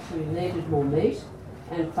differently and actually needed more meat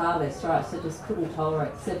and far less rice. They just couldn't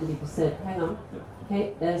tolerate 70%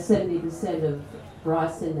 of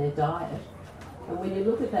rice in their diet. And when you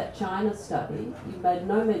look at that China study, you made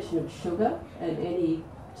no mention of sugar and any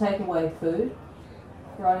takeaway food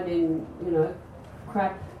grown in,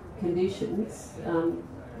 crap conditions,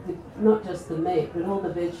 with not just the meat, but all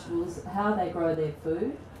the vegetables, how they grow their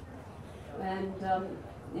food. And,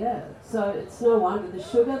 so it's no wonder. The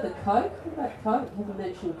sugar, the Coke, what about Coke? I haven't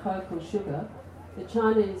mentioned Coke or sugar. The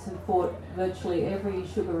Chinese have bought virtually every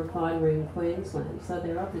sugar refinery in Queensland, so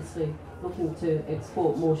they're obviously looking to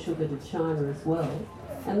export more sugar to China as well.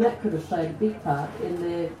 And that could have played a big part in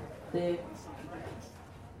their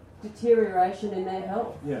deterioration in their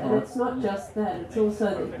health. Yeah, and it's not just that, it's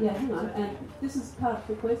also that, and this is part of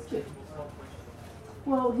the question.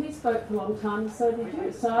 Well, he spoke for a long time, and so did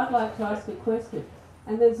you. So I'd like to ask a question.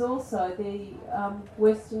 And there's also the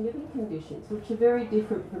Western living conditions, which are very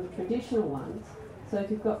different from traditional ones. So if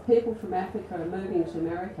you've got people from Africa moving to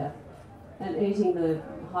America and eating the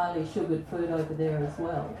highly sugared food over there as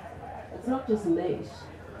well, it's not just meat.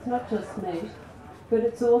 It's not just meat, but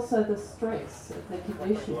it's also the stress of the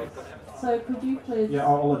conditions. So could you please... Yeah,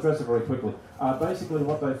 I'll address it very quickly. Basically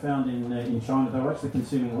what they found in China, they were actually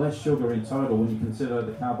consuming less sugar in total when you consider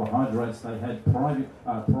the carbohydrates they had prior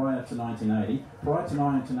to 1980. Prior to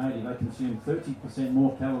 1980, they consumed 30%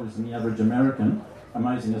 more calories than the average American.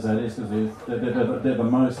 Amazing as that is, because they're the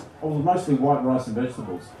most, mostly white rice and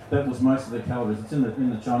vegetables. That was most of their calories. It's in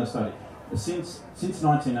the China study. Since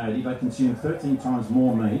 1980, they consume 13 times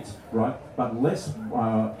more meat, right, but less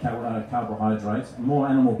carbohydrates, more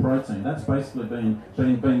animal protein. That's basically been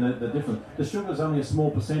the difference. The sugar is only a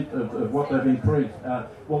small percent of what they've increased.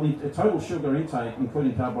 The total sugar intake,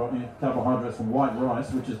 including carbohydrates from white rice,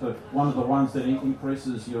 which is one of the ones that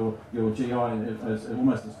increases your GI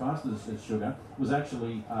almost as fast as sugar, was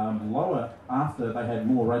actually lower after they had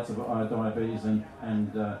more rates of diabetes and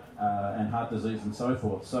heart disease and so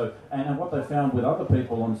forth. So, and what they found with other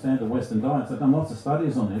people on standard Western diets, they've done lots of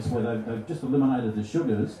studies on this where they've just eliminated the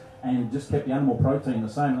sugars and just kept the animal protein the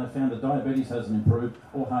same, and they found that diabetes hasn't improved,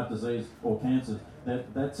 or heart disease, or cancers.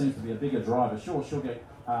 That seems to be a bigger driver. Sure, sugar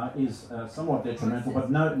is somewhat detrimental,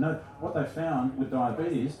 but no. What they found with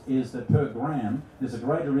diabetes is that per gram, there's a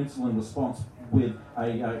greater insulin response with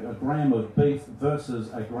a gram of beef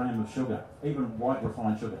versus a gram of sugar, even white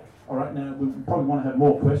refined sugar. All right, now we probably want to have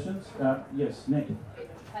more questions. Yes, Nick.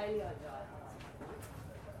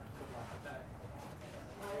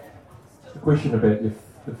 A question about if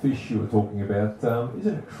the fish you were talking about,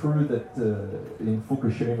 isn't it true that in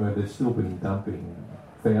Fukushima they've still been dumping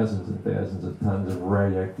thousands and thousands of tons of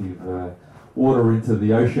radioactive water into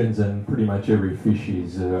the oceans, and pretty much every fish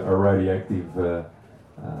is a radioactive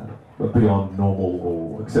beyond normal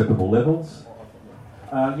or acceptable levels?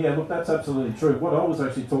 Look, that's absolutely true. What I was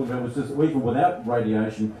actually talking about was just even without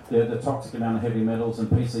radiation, the toxic amount of heavy metals and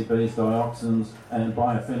PCBs, dioxins and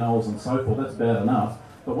biophenols and so forth, that's bad enough.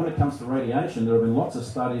 But when it comes to radiation, there have been lots of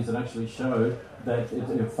studies that actually show that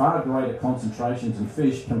it's far greater concentrations in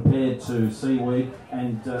fish compared to seaweed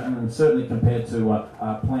and certainly compared to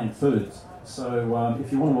plant foods. So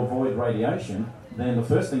if you want to avoid radiation, then the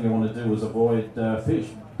first thing you want to do is avoid fish.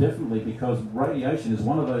 Definitely, because radiation is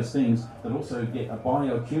one of those things that also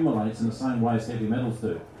bioaccumulates in the same way as heavy metals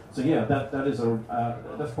do. So yeah, that is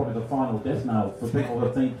that's probably the final death knell for people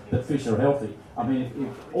that think that fish are healthy. I mean,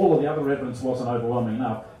 if all of the other evidence wasn't overwhelming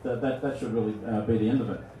enough, that should really be the end of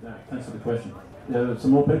it. Thanks for the question.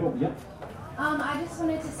 Some more people? Yeah. I just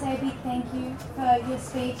wanted to say a big thank you for your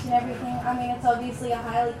speech and everything. I mean, it's obviously a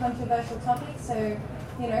highly controversial topic, so,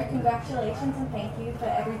 congratulations and thank you for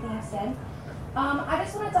everything you said. I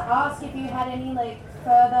just wanted to ask if you had any,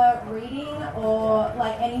 further reading or,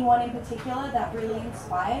 anyone in particular that really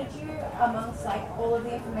inspired you amongst, all of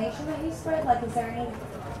the information that you spread? Is there any,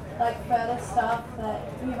 further stuff that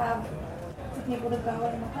you have for people to go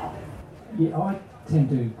and look at? Yeah, I tend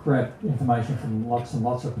to grab information from lots and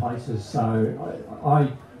lots of places. So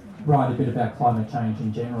I write a bit about climate change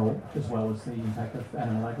in general, as well as the impact of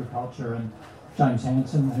animal agriculture. And James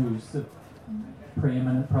Hansen, who's the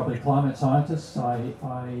preeminent probably climate scientist, I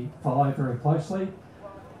follow very closely.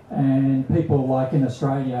 And people like in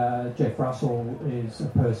Australia, Jeff Russell is a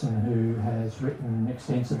person who has written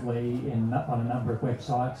extensively on a number of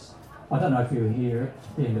websites. I don't know if you were here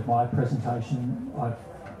at the end of my presentation.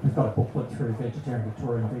 We've got a booklet through Vegetarian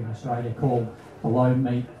Victoria and Vegan Australia called The Low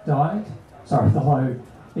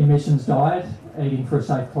emissions diet, eating for a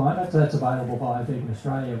safe climate. So that's available via Vegan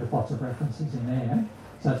Australia with lots of references in there.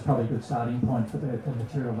 So that's probably a good starting point for the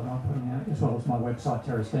material that I'm putting out, as well as my website,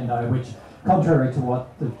 Terra Stendo, which, contrary to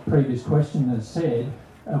what the previous questioner said,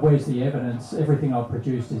 where's the evidence? Everything I've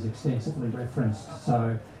produced is extensively referenced.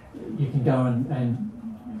 So you can go and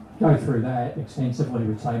go through that extensively,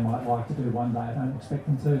 which they might like to do one day. I don't expect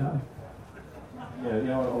them to, though.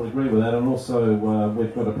 Yeah, I'll agree with that. And also,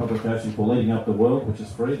 we've got a publication called Leading Up the World, which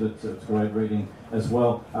is free. That's great reading as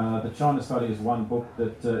well. The China study is one book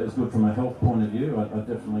that is good from a health point of view. I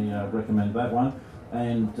definitely recommend that one.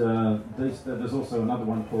 And there's also another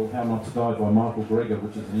one called How Not to Die by Michael Greger,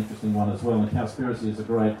 which is an interesting one as well. And Cowspiracy is a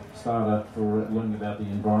great starter for learning about the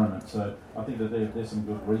environment. So I think that there's some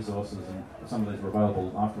good resources, and some of these are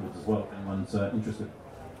available afterwards as well if anyone's interested.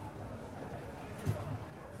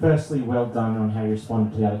 Firstly, well done on how you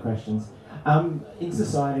responded to the other questions. In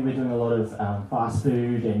society, we're doing a lot of fast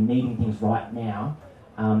food and needing things right now.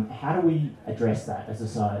 How do we address that as a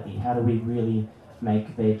society? How do we really make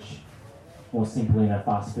veg more simple in a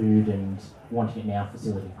fast food and wanting it now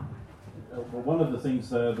facility? Well, one of the things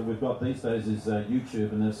that we've got these days is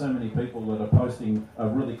YouTube, and there's so many people that are posting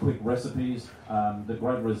really quick recipes, the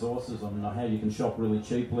great resources on how you can shop really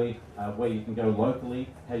cheaply, where you can go locally,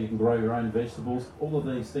 how you can grow your own vegetables. All of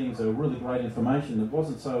these things are really great information that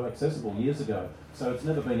wasn't so accessible years ago. So it's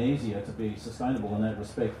never been easier to be sustainable in that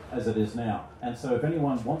respect as it is now. And so if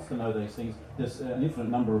anyone wants to know these things, there's an infinite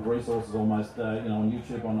number of resources almost, on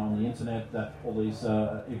YouTube, on the internet, all these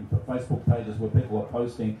even Facebook pages where people are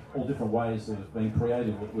posting all different ways of being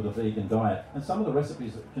creative with a vegan diet. And some of the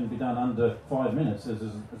recipes can be done under 5 minutes. There's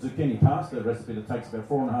a zucchini pasta recipe that takes about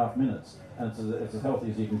 4.5 minutes, and it's as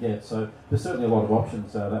healthy as you can get. So there's certainly a lot of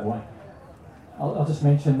options that way. I'll just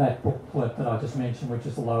mention that booklet that I just mentioned, which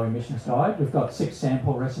is the Low Emissions Diet. We've got 6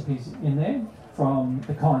 sample recipes in there from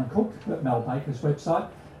The Kind Cook at Mel Baker's website.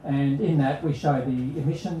 And in that we show the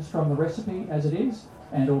emissions from the recipe as it is,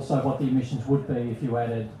 and also what the emissions would be if you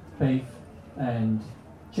added beef and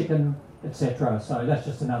chicken, etc. So that's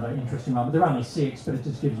just another interesting one. But there are only 6, but it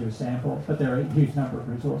just gives you a sample. But there are a huge number of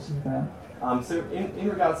resources about. So in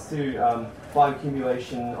regards to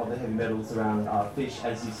bioaccumulation of the heavy metals around fish,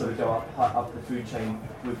 as you sort of go up the food chain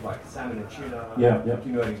with like salmon and tuna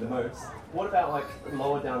accumulating the most, what about like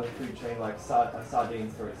lower down the food chain, like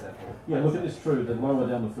sardines, for example? Yeah, look, it is true that lower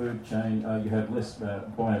down the food chain you have less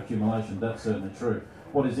bioaccumulation. That's certainly true.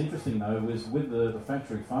 What is interesting though is with the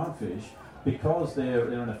factory farm fish, because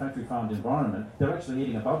they're in a factory farmed environment, they're actually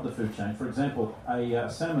eating above the food chain. For example, a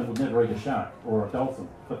salmon would never eat a shark or a dolphin,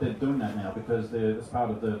 but they're doing that now because it's part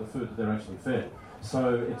of the food that they're actually fed.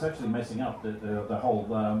 So it's actually messing up the whole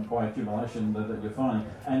bioaccumulation that you're finding.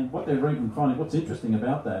 And what they're even finding, what's interesting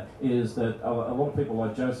about that is that a lot of people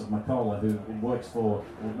like Joseph McCullough, who works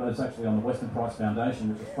is actually on the Western Price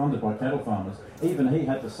Foundation, which is funded by cattle farmers, even he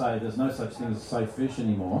had to say there's no such thing as safe fish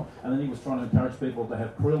anymore. And then he was trying to encourage people to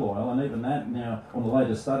have krill oil, and even that now, on the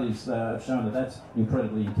latest studies, have shown that that's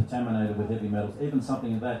incredibly contaminated with heavy metals, even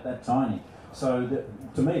something that tiny. So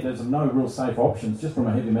to me, there's no real safe options just from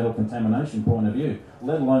a heavy metal contamination point of view,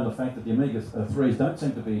 let alone the fact that the omega-3s don't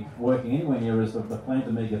seem to be working anywhere near as the plant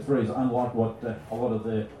omega-3s, unlike what a lot of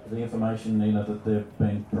the information that they've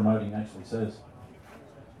been promoting actually says.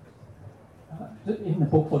 In the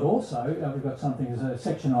booklet also, we've got something, there's a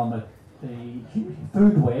section on the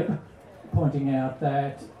food web, pointing out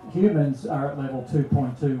that humans are at level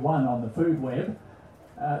 2.21 on the food web.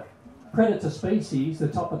 Predator species, the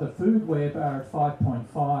top of the food web, are at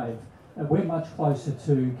 5.5. We're much closer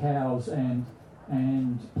to cows and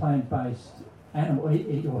plant-based animal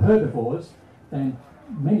or herbivores than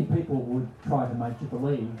many people would try to make you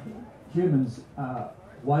believe. Humans are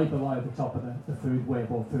way below the top of the food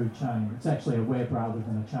web or food chain. It's actually a web rather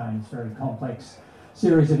than a chain. It's a very complex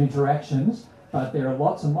series of interactions, but there are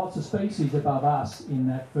lots and lots of species above us in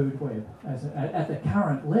that food web at the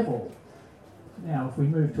current level. Now, if we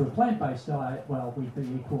move to a plant-based diet, well, we'd be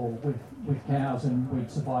equal with cows and we'd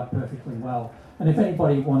survive perfectly well. And if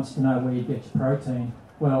anybody wants to know where you get your protein,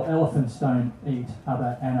 well, elephants don't eat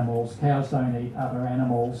other animals, cows don't eat other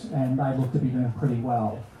animals, and they look to be doing pretty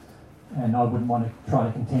well. And I wouldn't want to try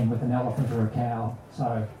to contend with an elephant or a cow.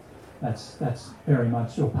 So that's very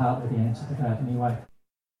much, or partly the answer to that anyway.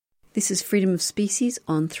 This is Freedom of Species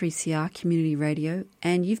on 3CR Community Radio,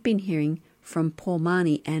 and you've been hearing from Paul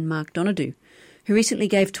Mahony and Mark Donadue, who recently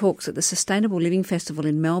gave talks at the Sustainable Living Festival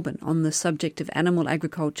in Melbourne on the subject of animal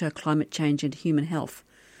agriculture, climate change and human health.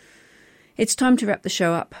 It's time to wrap the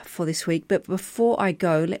show up for this week, but before I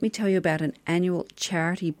go, let me tell you about an annual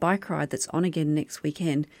charity bike ride that's on again next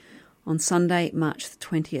weekend on Sunday, March the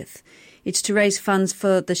 20th. It's to raise funds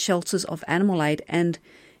for the shelters of Animal Aid, and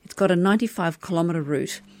it's got a 95-kilometre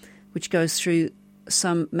route which goes through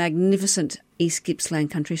some magnificent East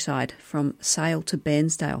Gippsland countryside from Sale to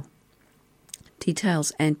Bairnsdale.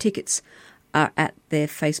 Details and tickets are at their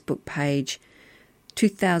Facebook page,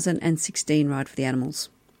 2016 Ride for the Animals,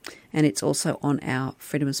 and it's also on our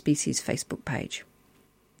Freedom of Species Facebook page.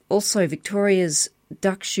 Also, Victoria's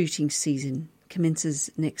duck shooting season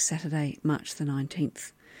commences next Saturday, March the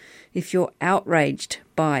 19th. If you're outraged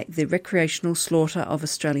by the recreational slaughter of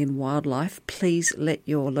Australian wildlife, please let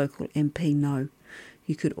your local MP know.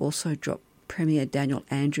 You could also drop Premier Daniel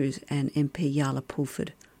Andrews and MP Yala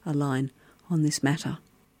Pulford a line on this matter.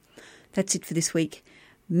 That's it for this week.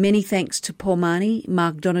 Many thanks to Paul Marnie,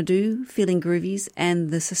 Mark Donadue, Feeling Groovies and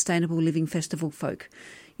the Sustainable Living Festival folk.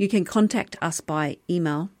 You can contact us by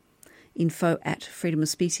email,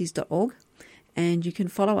 info@freedomofspecies.org, and you can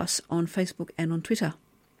follow us on Facebook and on Twitter.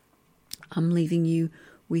 I'm leaving you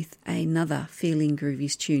with another Feeling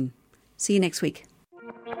Groovies tune. See you next week.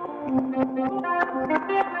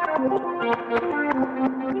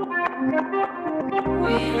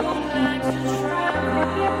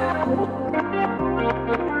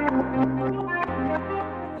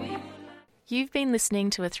 You've been listening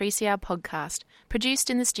to a 3CR podcast produced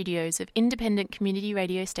in the studios of independent community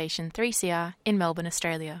radio station 3CR in Melbourne,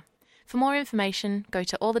 Australia. For more information, go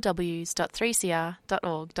to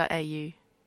allthews.3cr.org.au.